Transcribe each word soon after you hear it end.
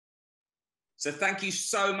So thank you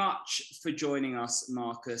so much for joining us,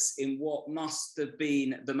 Marcus, in what must have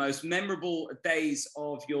been the most memorable days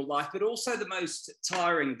of your life, but also the most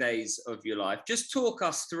tiring days of your life. Just talk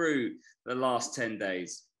us through the last 10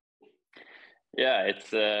 days. Yeah,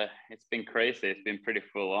 it's been crazy. It's been pretty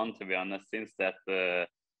full on, to be honest, since that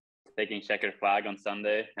taking checkered flag on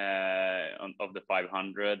Sunday of the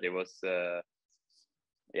 500. It was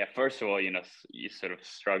first of all, you sort of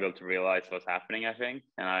struggle to realize what's happening, I think.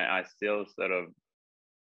 And I still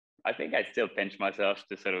I think I still pinch myself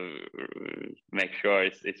to sort of make sure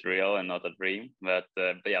it's real and not a dream. But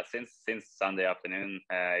yeah, since Sunday afternoon,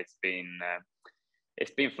 it's been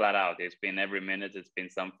flat out. It's been every minute. It's been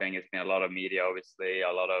something. It's been a lot of media, obviously,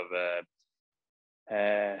 a lot of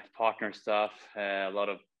partner stuff, a lot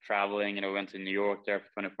of traveling. We went to New York there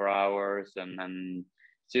for 24 hours, and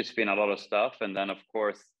it's just been a lot of stuff. And then, of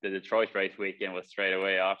course, the Detroit race weekend was straight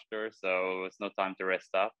away after, so it was no time to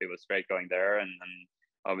rest up. It was straight going there, and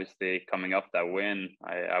obviously coming off that win,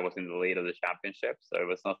 I was in the lead of the championship, so it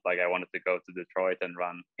was not like I wanted to go to Detroit and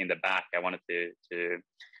run in the back. I wanted to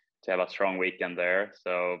have a strong weekend there,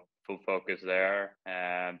 so full focus there.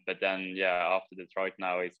 But then, after Detroit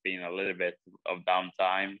now, it's been a little bit of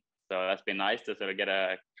downtime, so that's been nice to sort of get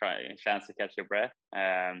a chance to catch your breath.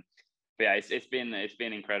 But yeah, it's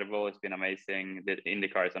been incredible. It's been amazing. The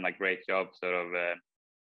IndyCar has done a great job, sort of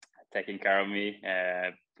taking care of me.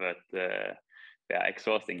 But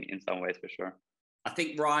exhausting in some ways for sure. I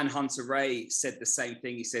think Ryan Hunter-Reay said the same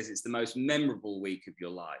thing. He says it's the most memorable week of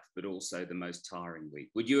your life, but also the most tiring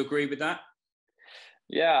week. Would you agree with that?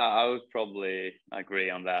 Yeah, I would probably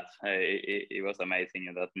agree on that. It was amazing,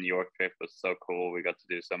 and that New York trip was so cool. We got to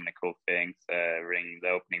do so many cool things, ringing the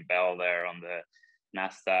opening bell there on the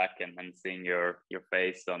NASDAQ, and seeing your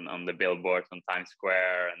face on the billboards on Times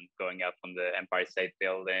Square, and going up on the Empire State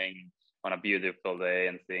Building on a beautiful day,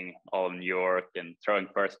 and seeing all of New York, and throwing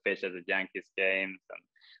first pitch at the Yankees games, and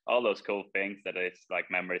all those cool things that is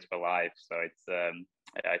like memories for life. So it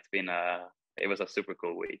was a super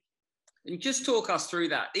cool week. And just talk us through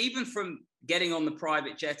that, even from getting on the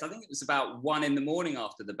private jet. I think it was about 1 a.m.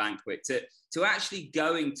 after the banquet to actually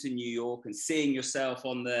going to New York and seeing yourself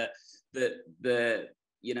on the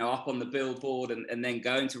up on the billboard, and then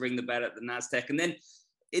going to ring the bell at the NASDAQ, and then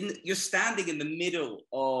you're standing in the middle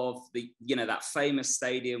of that famous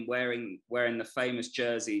stadium wearing the famous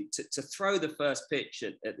jersey to throw the first pitch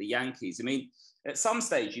at the Yankees. I mean, at some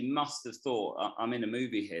stage you must have thought, I'm in a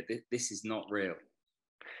movie here. This is not real.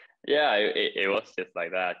 Yeah, it was just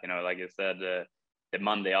like that. Like you said, the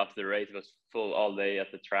Monday after the race was full all day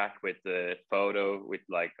at the track with the photo with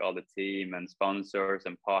like all the team and sponsors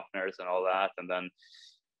and partners and all that. And then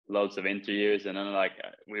loads of interviews, and then like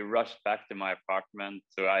we rushed back to my apartment.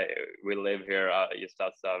 So we live here just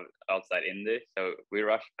outside Indy, so we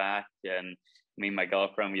rushed back, and me and my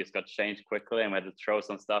girlfriend, we just got changed quickly, and we had to throw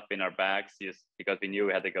some stuff in our bags just because we knew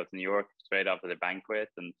we had to go to New York straight after the banquet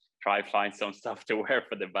and try find some stuff to wear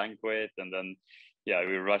for the banquet. And then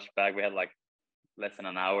we rushed back. We had like less than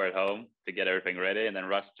an hour at home to get everything ready, and then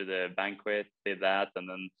rushed to the banquet, did that, and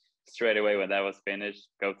then straight away when that was finished,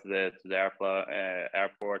 go to the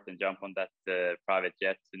airport and jump on that private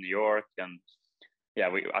jet to New York. And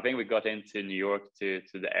I think we got into New York to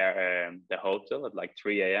the hotel at like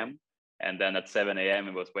 3 a.m. and then at 7 a.m.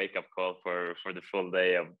 it was wake up call for the full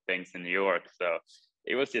day of things in New York. So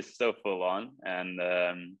it was just so full on, and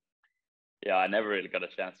I never really got a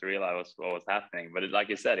chance to realize what was happening. But like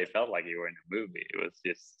you said, it felt like you were in a movie. It was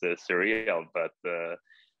just surreal, but.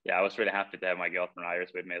 I was really happy to have my girlfriend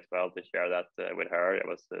Iris with me as well, to share that with her. It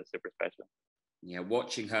was super special. Yeah,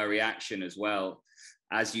 watching her reaction as well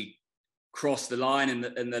as you crossed the line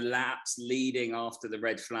and the laps leading after the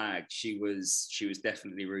red flag. She was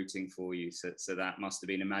definitely rooting for you. So that must have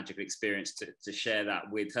been a magical experience to share that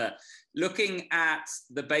with her. Looking at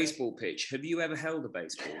the baseball pitch, have you ever held a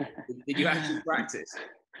baseball? Did you actually practice?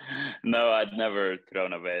 No, I'd never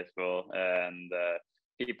thrown a baseball, and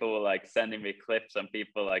people were like sending me clips and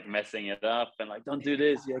people like messing it up and like, don't do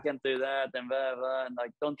this, you can't do that, and blah blah, and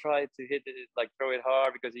like don't try to hit it, like throw it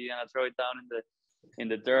hard because you're gonna throw it down in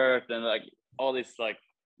the dirt, and like all these like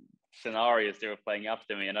scenarios they were playing up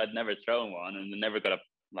to me, and I'd never thrown one and never got a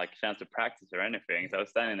chance to practice or anything. So I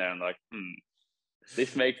was standing there and like, they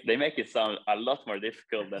make it sound a lot more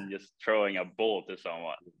difficult than just throwing a ball to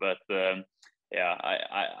someone. But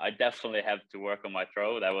I definitely have to work on my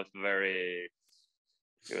throw. That was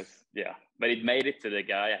but it made it to the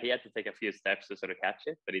guy. He had to take a few steps to sort of catch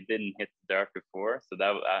it, but he didn't hit the dirt before, so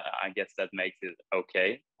that I guess that makes it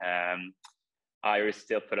okay. Iris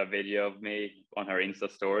still put a video of me on her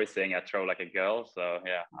Insta story saying I throw like a girl. So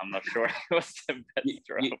yeah, I'm not sure it was the best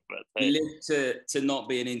throw. But hey. You live to not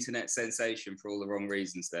be an internet sensation for all the wrong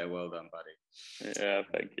reasons there. Well done, buddy. Yeah,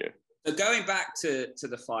 thank you. So going back to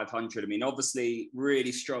the 500, I mean, obviously,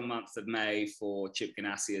 really strong month of May for Chip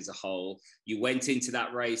Ganassi as a whole. You went into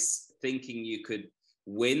that race thinking you could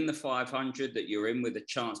win the 500, that you're in with a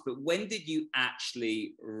chance. But when did you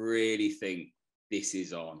actually really think this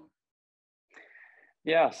is on?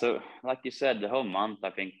 Yeah, so like you said, the whole month, I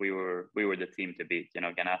think we were the team to beat. You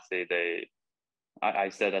know, Ganassi, I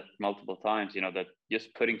said that multiple times, you know, that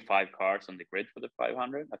just putting 5 cars on the grid for the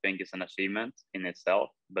 500, I think is an achievement in itself.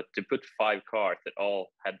 But to put 5 cars that all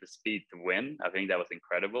had the speed to win, I think that was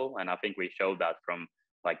incredible. And I think we showed that from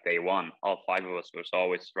like day one. All 5 of us was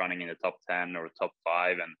always running in the top 10 or top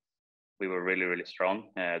 5. And we were really, really strong.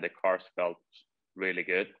 The cars felt really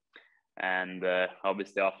good. And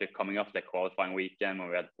obviously after coming off the qualifying weekend, when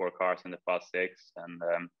we had 4 cars in the Fast 6,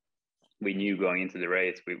 and we knew going into the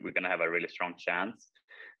race we're going to have a really strong chance.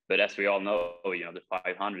 But as we all know, you know, the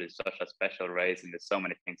 500 is such a special race, and there's so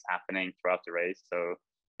many things happening throughout the race. So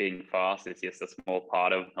being fast is just a small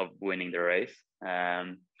part of winning the race.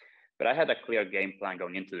 But I had a clear game plan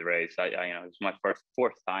going into the race. I you know, it was my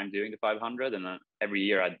fourth time doing the 500, and every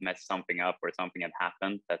year I'd mess something up or something had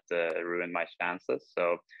happened that ruined my chances.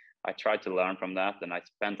 So I tried to learn from that, and I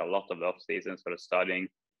spent a lot of the off season sort of studying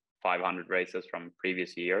 500 races from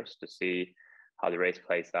previous years to see how the race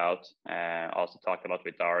plays out. Also talked about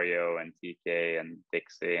with Dario and TK and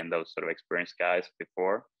Dixie and those sort of experienced guys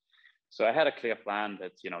before. So I had a clear plan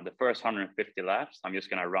that, you know, the first 150 laps, I'm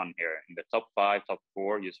just going to run here in the top 5, top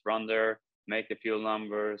 4, just run there, make the fuel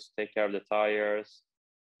numbers, take care of the tires,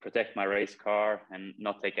 protect my race car, and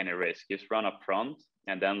not take any risk. Just run up front,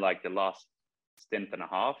 and then like the last stint and a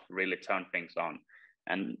half, really turn things on.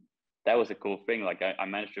 And that was a cool thing. Like I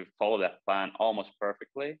managed to follow that plan almost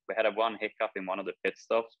perfectly. We had one hiccup in one of the pit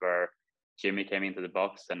stops where Jimmy came into the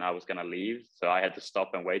box and I was going to leave. So I had to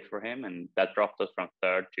stop and wait for him. And that dropped us from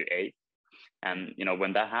 3rd to 8th. And, you know,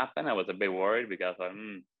 when that happened, I was a bit worried because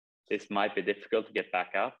this might be difficult to get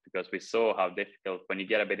back up, because we saw how difficult, when you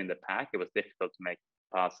get a bit in the pack, it was difficult to make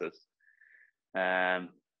passes.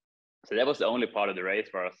 So that was the only part of the race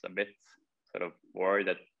where I was a bit sort of worried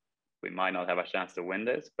that we might not have a chance to win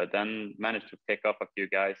this, but then managed to pick up a few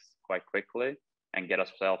guys quite quickly and get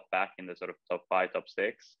ourselves back in the sort of top 5, top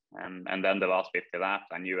 6. And then the last 50 laps,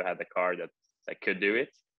 I knew I had the car that could do it.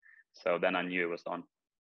 So then I knew it was on.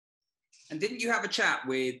 And didn't you have a chat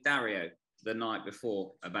with Dario the night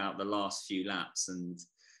before about the last few laps? And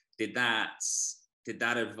did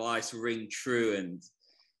that advice ring true? And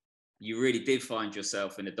you really did find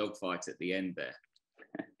yourself in a dogfight at the end there?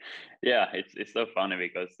 Yeah, it's so funny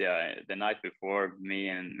because the night before, me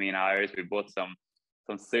and Iris, we bought some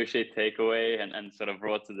sushi takeaway and sort of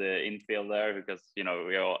brought to the infield there, because, you know,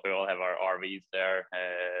 we all have our RVs there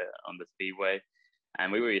on the speedway,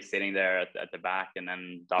 and we were just sitting there at the back, and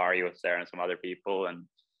then Dario was there and some other people,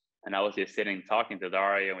 and I was just sitting talking to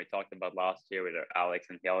Dario, and we talked about last year with Alex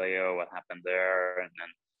and Helio, what happened there,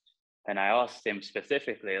 and I asked him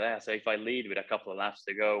specifically, so if I lead with a couple of laps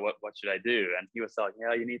to go, what should I do? And he was like,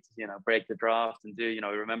 yeah, you need to, you know, break the draft and do, you know,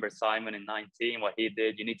 remember Simon in 19, what he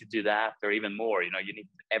did, you need to do that, or even more, you know, you need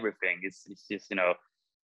everything. It's just, you know,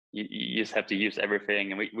 you just have to use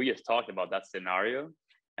everything. And we just talked about that scenario.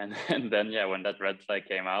 And then, when that red flag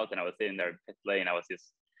came out and I was sitting there in pit lane, I was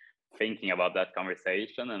just thinking about that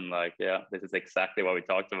conversation and like, this is exactly what we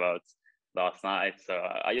talked about last night. So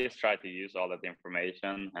I just tried to use all that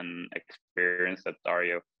information and experience that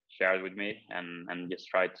Dario shared with me, and just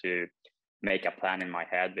tried to make a plan in my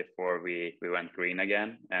head before we went green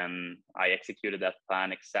again. And I executed that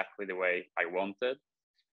plan exactly the way I wanted.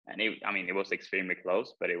 And it was extremely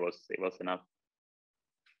close, but it was enough.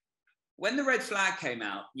 When the red flag came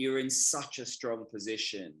out, you were in such a strong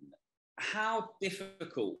position. How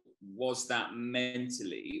difficult was that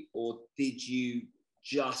mentally, or did you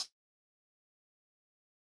just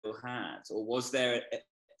had, or was there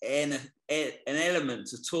an element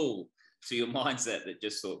at all to your mindset that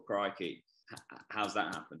just thought, crikey, how's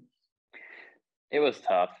that happen? It was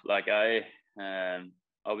tough. Like I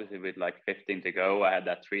obviously with like 15 to go, I had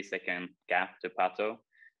that 3-second gap to Pato,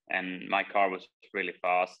 and my car was really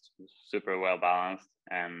fast, super well balanced,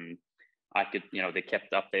 and I could, you know, they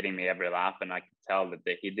kept updating me every lap, and I could tell that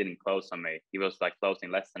he didn't close on me. He was like closing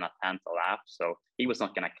less than a tenth a lap, so he was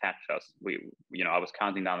not going to catch us. I was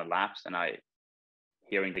counting down the laps, and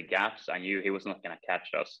hearing the gaps, I knew he was not going to catch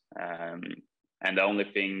us. And the only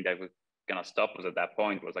thing that was going to stop us at that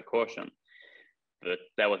point was a caution. but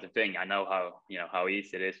that was the thing. I know how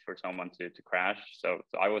easy it is for someone to crash. So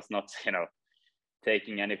I was not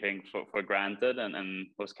taking anything for granted, and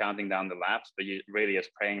was counting down the laps, but you really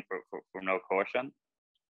just praying for no caution.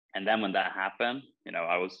 And then when that happened,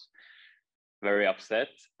 I was very upset,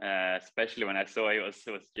 especially when I saw it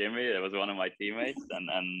was Jimmy. It was one of my teammates,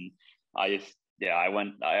 and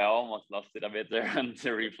I almost lost it a bit there on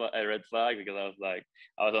the red flag, because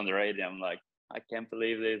I was on the radio. I'm like, I can't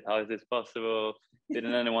believe this. How is this possible?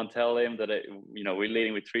 Didn't anyone tell him that we're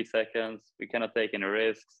leading with 3 seconds? We cannot take any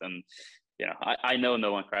risks. And I know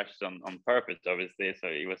no one crashes on purpose, obviously. So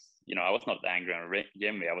it was, I was not angry on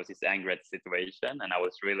Jimmy. I was just angry at the situation, and I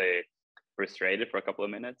was really frustrated for a couple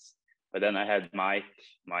of minutes. But then I had Mike,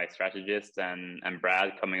 my strategist, and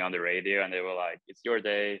Brad coming on the radio, and they were like, "It's your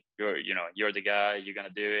day. You're the guy. You're gonna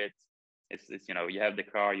do it. It's you have the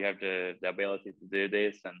car. You have the ability to do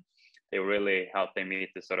this." And they were really helping me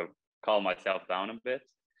to sort of calm myself down a bit.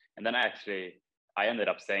 And then I ended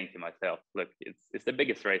up saying to myself, "Look, it's the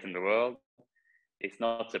biggest race in the world. It's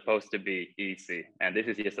not supposed to be easy, and this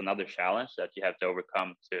is just another challenge that you have to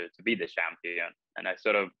overcome to be the champion." And I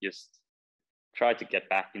sort of just tried to get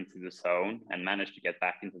back into the zone and managed to get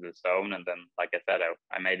back into the zone. And then, like I said,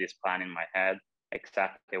 I made this plan in my head,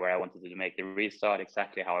 exactly where I wanted to make the restart,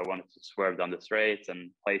 exactly how I wanted to swerve down the straights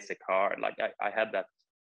and place the car. Like I had that,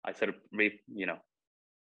 I sort of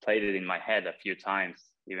played it in my head a few times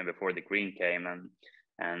even before the green came,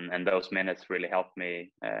 and those minutes really helped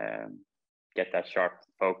me get that sharp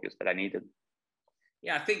focus that I needed.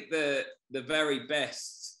 Yeah, I think the very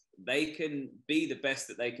best, they can be the best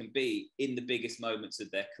that they can be in the biggest moments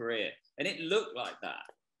of their career. And it looked like that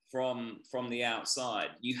from the outside.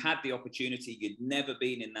 You had the opportunity, you'd never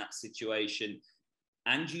been in that situation,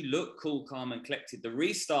 and you looked cool, calm, and collected. The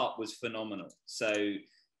restart was phenomenal. So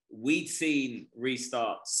we'd seen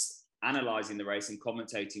restarts analysing the race and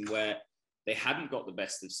commentating where they hadn't got the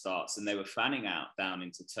best of starts and they were fanning out down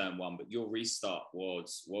into turn 1, but your restart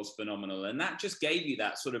was phenomenal. And that just gave you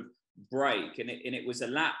that sort of break, and it was a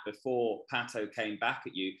lap before Pato came back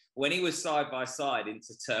at you. When he was side by side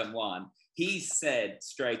into turn 1, he said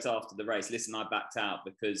straight after the race, "Listen, I backed out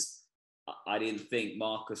because I didn't think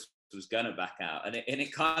Marcus was going to back out," and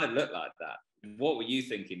it kind of looked like that. What were you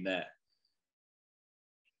thinking there?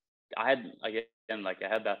 I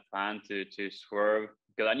had that plan to swerve,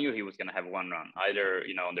 because I knew he was going to have one run, either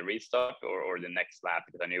on the restart or the next lap,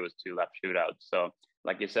 because I knew it was 2 lap shootout. So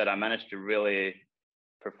like you said, I managed to really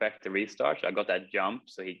perfect the restart. I got that jump,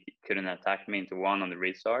 so he couldn't attack me into 1 on the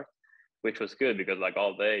restart, which was good, because like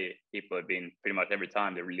all day, people had been pretty much every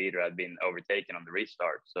time the leader had been overtaken on the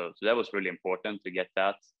restart. So that was really important to get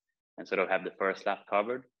that and sort of have the first lap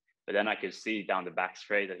covered. But then I could see down the back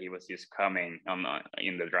straight that he was just coming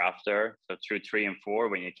in the drafter. So through 3 and 4,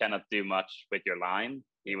 when you cannot do much with your line,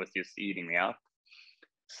 he was just eating me up.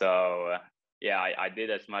 So I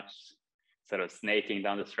did as much sort of snaking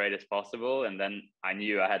down the straight as possible. And then I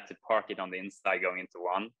knew I had to park it on the inside going into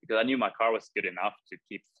 1, because I knew my car was good enough to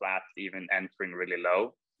keep flat, even entering really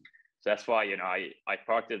low. So that's why, I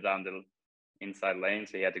parked it down the inside lane.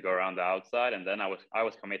 So he had to go around the outside. And then I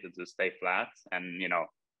was committed to stay flat. And,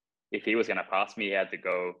 if he was going to pass me, he had to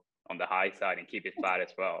go on the high side and keep it flat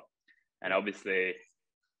as well. And obviously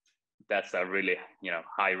that's a really,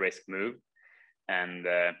 high risk move. And,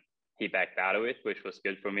 he backed out of it, which was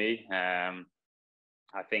good for me.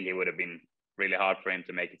 I think it would have been really hard for him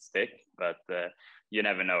to make it stick, but you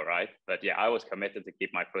never know, right? But yeah, I was committed to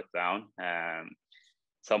keep my foot down.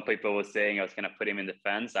 Some people were saying I was going to put him in the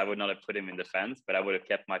fence. I would not have put him in the fence, but I would have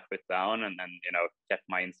kept my foot down and kept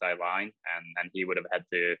my inside line, and he would have had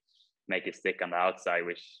to make it stick on the outside,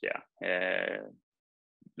 which,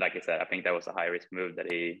 like I said, I think that was a high risk move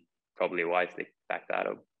that he probably wisely backed out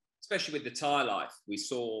of. Especially with the tyre life, we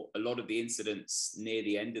saw a lot of the incidents near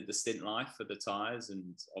the end of the stint life for the tyres,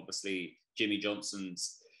 and obviously Jimmy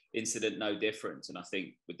Johnson's incident no different. And I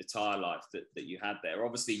think with the tyre life that you had there,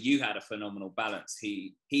 obviously you had a phenomenal balance.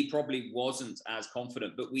 He probably wasn't as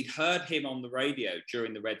confident, but we'd heard him on the radio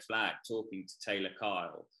during the red flag talking to Taylor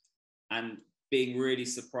Kyle and being really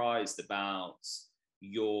surprised about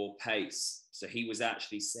your pace. So he was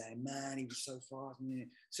actually saying, "Man, he was so fast."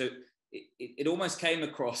 So it almost came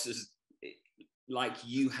across as like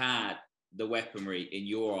you had the weaponry in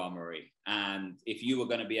your armory, and if you were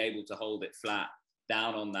going to be able to hold it flat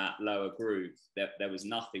down on that lower groove, there was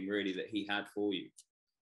nothing really that he had for you.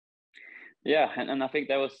 Yeah, and I think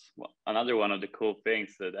that was another one of the cool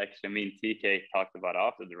things that actually me and TK talked about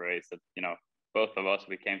after the race, that both of us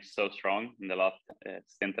became so strong in the last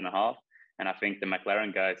stint and a half. And I think the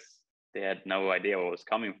McLaren guys, they had no idea what was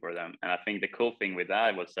coming for them. And I think the cool thing with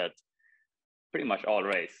that was that pretty much all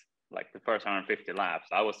race, like the first 150 laps,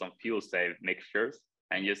 I was on fuel save mixtures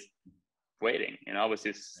and just waiting. I was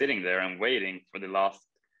just sitting there and waiting for the last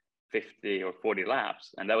 50 or 40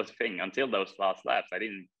 laps. And that was the thing. Until those last laps, I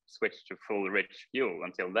didn't switch to full rich fuel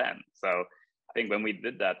until then. So I think when we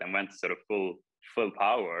did that and went sort of full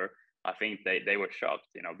power, I think they were shocked.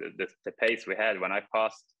 The pace we had when I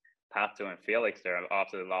passed Pato and Felix there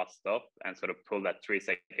after the last stop and sort of pulled that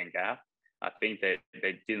 3-second gap. I think they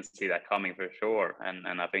didn't see that coming for sure.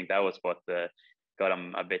 And I think that was what got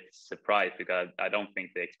them a bit surprised, because I don't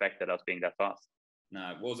think they expected us being that fast.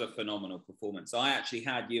 No, it was a phenomenal performance. I actually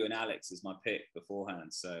had you and Alex as my pick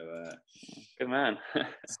beforehand. So good man.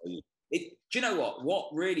 Do you know what? What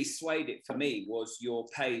really swayed it for me was your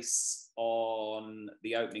pace on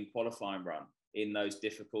the opening qualifying run in those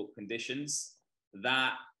difficult conditions.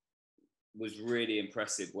 That was really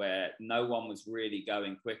impressive, where no one was really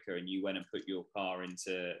going quicker, and you went and put your car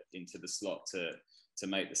into the slot to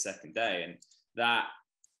make the second day, and that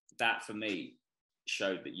for me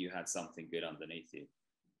showed that you had something good underneath you.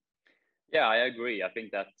 Yeah, I agree. I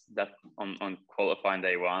think that on qualifying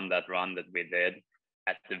day one, that run that we did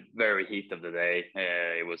at the very heat of the day,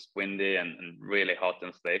 it was windy and really hot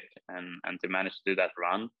and slick, and to manage to do that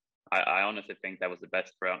run, I honestly think that was the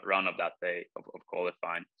best run of that day of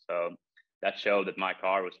qualifying. So that showed that my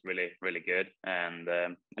car was really, really good. And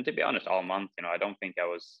to be honest, all month, I don't think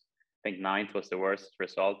I think ninth was the worst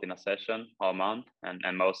result in a session all month.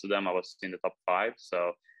 And most of them I was in the top 5.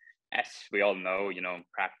 So as we all know,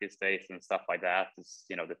 practice days and stuff like that,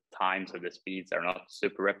 the times or the speeds are not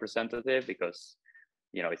super representative, because,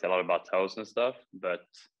 it's a lot about toes and stuff. But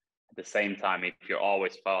at the same time, if you're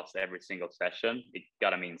always fast every single session, it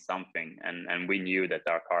gotta mean something. And we knew that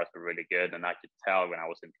our cars were really good, and I could tell when I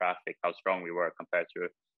was in traffic how strong we were compared to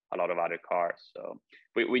a lot of other cars. So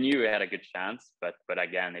we knew we had a good chance, but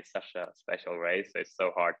again, it's such a special race. So it's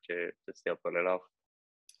so hard to still pull it off.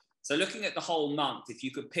 So looking at the whole month, if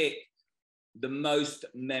you could pick the most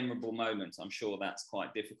memorable moments, I'm sure that's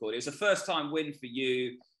quite difficult. It was a first time win for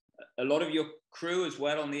you. A lot of your crew as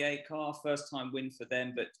well on the 8 car, first time win for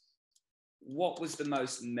them. But what was the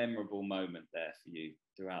most memorable moment there for you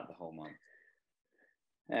throughout the whole month?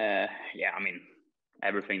 Yeah, I mean,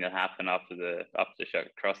 everything that happened after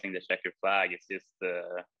crossing the checkered flag, it's just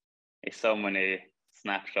it's so many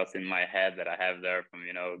snapshots in my head that I have there, from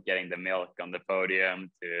getting the milk on the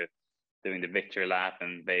podium to doing the victory lap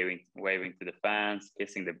and waving to the fans,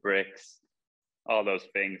 kissing the bricks, all those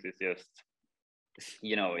things. It's just,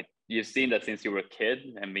 you've seen that since you were a kid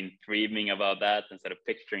and been dreaming about that and sort of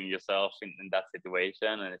picturing yourself in that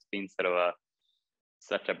situation. And it's been sort of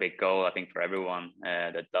such a big goal, I think, for everyone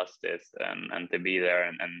that does this, and to be there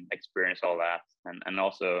and experience all that. And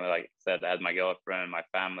also, like I said, I had my girlfriend, my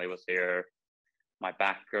family was here, my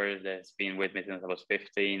backer that's been with me since I was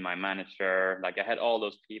 15, my manager, like I had all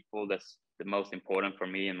those people that's the most important for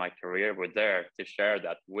me in my career were there to share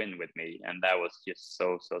that win with me. And that was just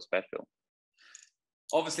so special.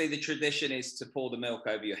 Obviously, the tradition is to pour the milk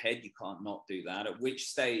over your head. You can't not do that. At which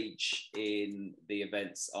stage in the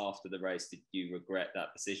events after the race did you regret that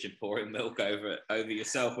decision, pouring milk over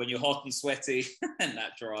yourself when you're hot and sweaty and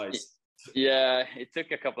that dries? Yeah, it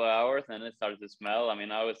took a couple of hours and it started to smell. I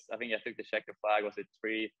mean, I think I took the checker flag, was it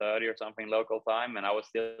 3:30 or something local time? And I was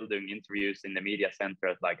still doing interviews in the media center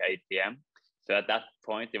at like 8 p.m. So at that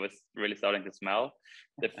point, it was really starting to smell.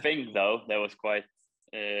 The thing, though, that was quite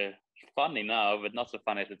funny now, but not so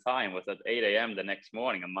funny at the time, was at 8 a.m. the next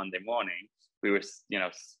morning, on Monday morning, we were,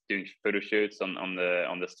 doing photo shoots on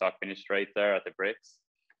the stock finish straight there at the bricks.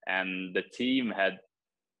 And the team had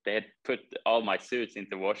put all my suits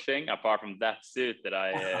into washing, apart from that suit that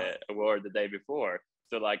I wore the day before.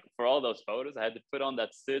 So like for all those photos, I had to put on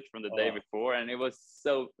that suit from the day before, and it was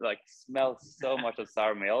so smelled so much of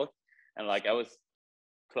sour milk, and like I was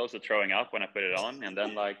close to throwing up when I put it on. And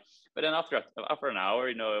then but then after an hour,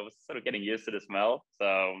 I was sort of getting used to the smell,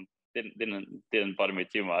 so didn't bother me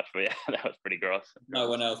too much. But yeah, that was pretty gross. No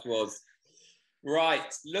one else was.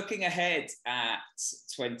 Right, looking ahead at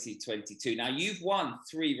 2022. Now, you've won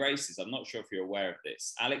 3 races. I'm not sure if you're aware of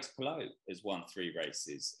this. Alex Palou has won 3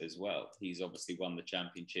 races as well. He's obviously won the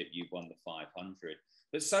championship. You've won the 500.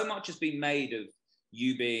 But so much has been made of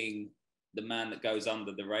you being the man that goes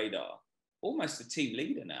under the radar, almost a team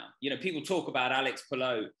leader now. People talk about Alex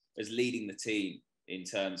Palou as leading the team in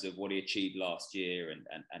terms of what he achieved last year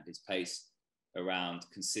and his pace around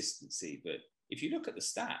consistency. But if you look at the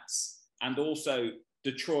stats, and also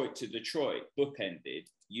Detroit to Detroit, bookended,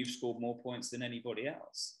 you've scored more points than anybody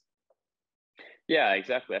else. Yeah,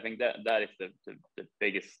 exactly. I think that is the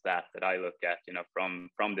biggest stat that I look at.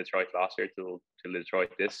 From Detroit last year to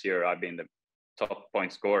Detroit this year, I've been top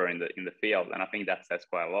point scorer in the field, and I think that says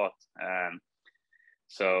quite a lot.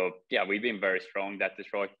 So yeah, we've been very strong. That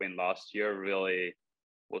Detroit win last year really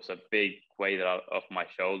was a big weight off my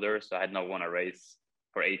shoulders. I had not won a race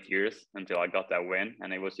for 8 years until I got that win,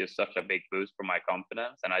 and it was just such a big boost for my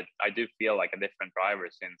confidence. And I do feel like a different driver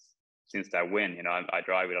since that win. You know, I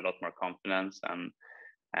drive with a lot more confidence, and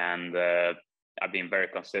I've been very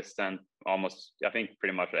consistent. Almost, I think,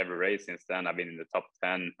 pretty much every race since then, I've been in the top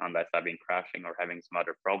 10, unless I've been crashing or having some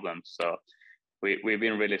other problems. So we've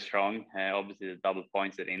been really strong. Obviously, the double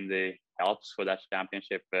points at Indy helps for that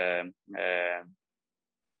championship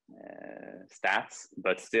stats,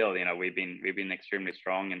 but still, you know, we've been extremely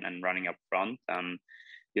strong and running up front, and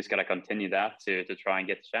just got to continue that to try and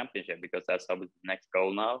get the championship, because that's obviously the next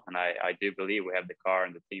goal now. And I do believe we have the car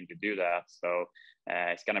and the team to do that. So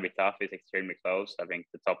it's going to be tough. It's extremely close. I think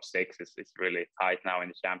the top 6 is really tight now in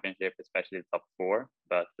the championship, especially the top 4.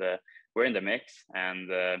 But we're in the mix, and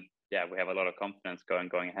yeah, we have a lot of confidence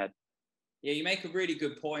going ahead. Yeah, you make a really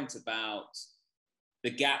good point about the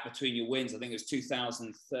gap between your wins. I think it was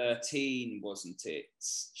 2013, wasn't it?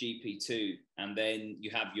 GP2. And then you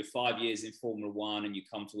have your 5 years in Formula One, and you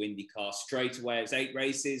come to IndyCar straight away. It was 8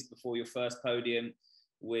 races before your first podium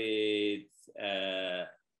with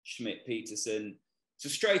Schmidt-Peterson. So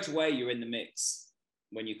straight away, you're in the mix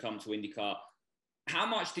when you come to IndyCar. How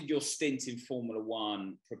much did your stint in Formula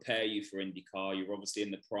One prepare you for IndyCar? You're obviously in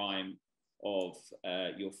the prime of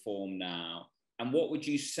your form now. And what would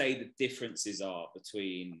you say the differences are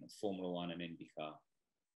between Formula One and IndyCar?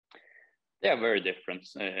 Yeah, very different.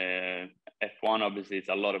 F1, obviously, it's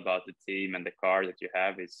a lot about the team and the car that you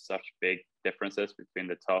have. It's such big differences between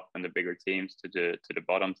the top and the bigger teams to the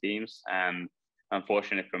bottom teams. And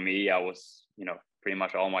unfortunately for me, I was, you know, pretty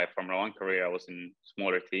much all my Formula One career, I was in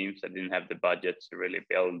smaller teams. I didn't have the budget to really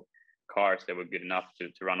build cars that were good enough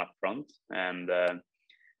to run up front. And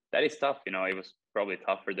that is tough. You know, it was probably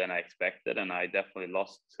tougher than I expected. And I definitely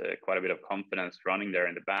lost quite a bit of confidence running there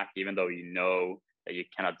in the back, even though you know that you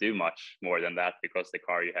cannot do much more than that because the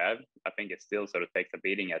car you have. I think it still sort of takes a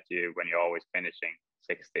beating at you when you're always finishing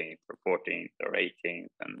 16th or 14th or 18th.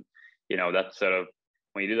 And, you know, that's sort of,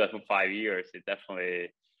 when you do that for 5 years, it definitely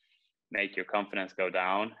make your confidence go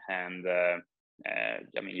down. And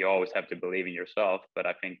I mean, you always have to believe in yourself, but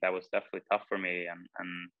I think that was definitely tough for me. And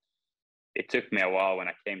it took me a while when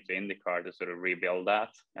I came to IndyCar to sort of rebuild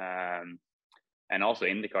that. And also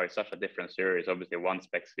IndyCar is such a different series, obviously one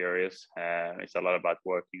spec series. It's a lot about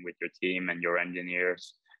working with your team and your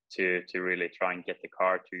engineers to really try and get the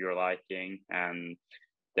car to your liking. And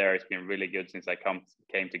there it's been really good since I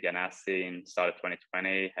came to Ganassi in start of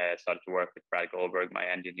 2020. I started to work with Brad Goldberg, my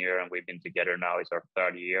engineer, and we've been together now. It's our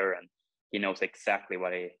 3rd year, and he knows exactly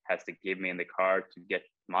what he has to give me in the car to get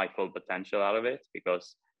my full potential out of it,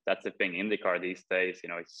 because that's the thing. IndyCar these days, you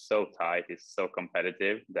know, it's so tight, it's so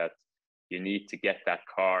competitive that you need to get that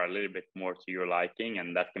car a little bit more to your liking,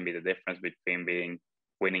 and that can be the difference between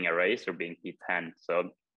winning a race or being P10.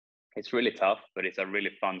 So it's really tough, but it's a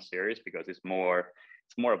really fun series because it's more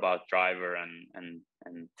about driver and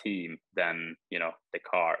team than, you know, the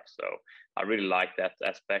car. So I really like that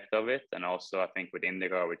aspect of it. And also I think with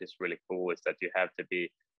IndyCar, which is really cool, is that you have to be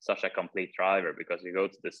such a complete driver, because you go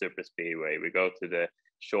to the super speedway, we go to the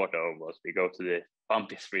short ovals, we go to the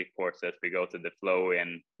bumpy street courses, we go to the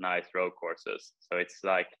flow-in nice road courses. So it's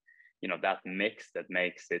like, you know, that mix that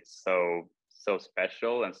makes it so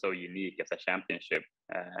special and so unique as a championship,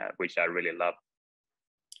 which I really love.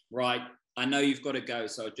 Right. I know you've got to go,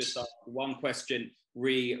 so just ask one question.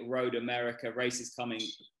 Road America, races coming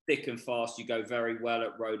thick and fast. You go very well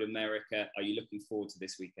at Road America. Are you looking forward to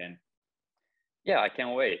this weekend? Yeah, I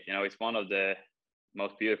can't wait. You know, it's one of the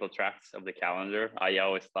most beautiful tracks of the calendar. I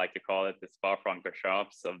always like to call it the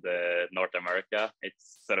Spa-Francorchamps of the North America.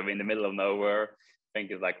 It's sort of in the middle of nowhere. I think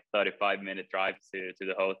it's like 35-minute drive to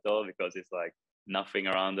the hotel, because it's like nothing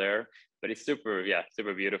around there. But it's super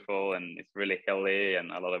beautiful, and it's really hilly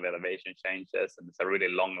and a lot of elevation changes, and it's a really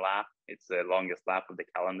long lap. It's the longest lap of the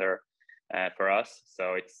calendar for us.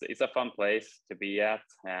 So it's a fun place to be at,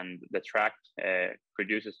 and the track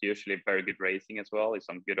produces usually very good racing as well. It's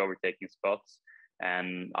some good overtaking spots,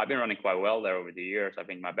 and I've been running quite well there over the years. I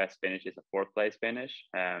think my best finish is a 4th place finish,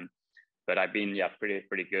 but I've been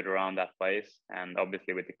pretty good around that place. And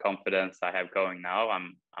obviously with the confidence I have going now,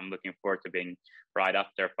 I'm looking forward to being right up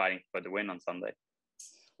there fighting for the win on Sunday.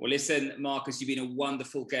 Well, listen, Marcus, you've been a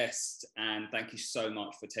wonderful guest, and thank you so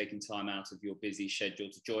much for taking time out of your busy schedule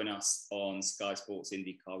to join us on Sky Sports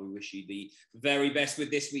IndyCar. We wish you the very best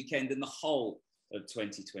with this weekend and the whole of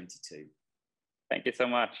 2022. Thank you so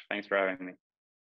much. Thanks for having me.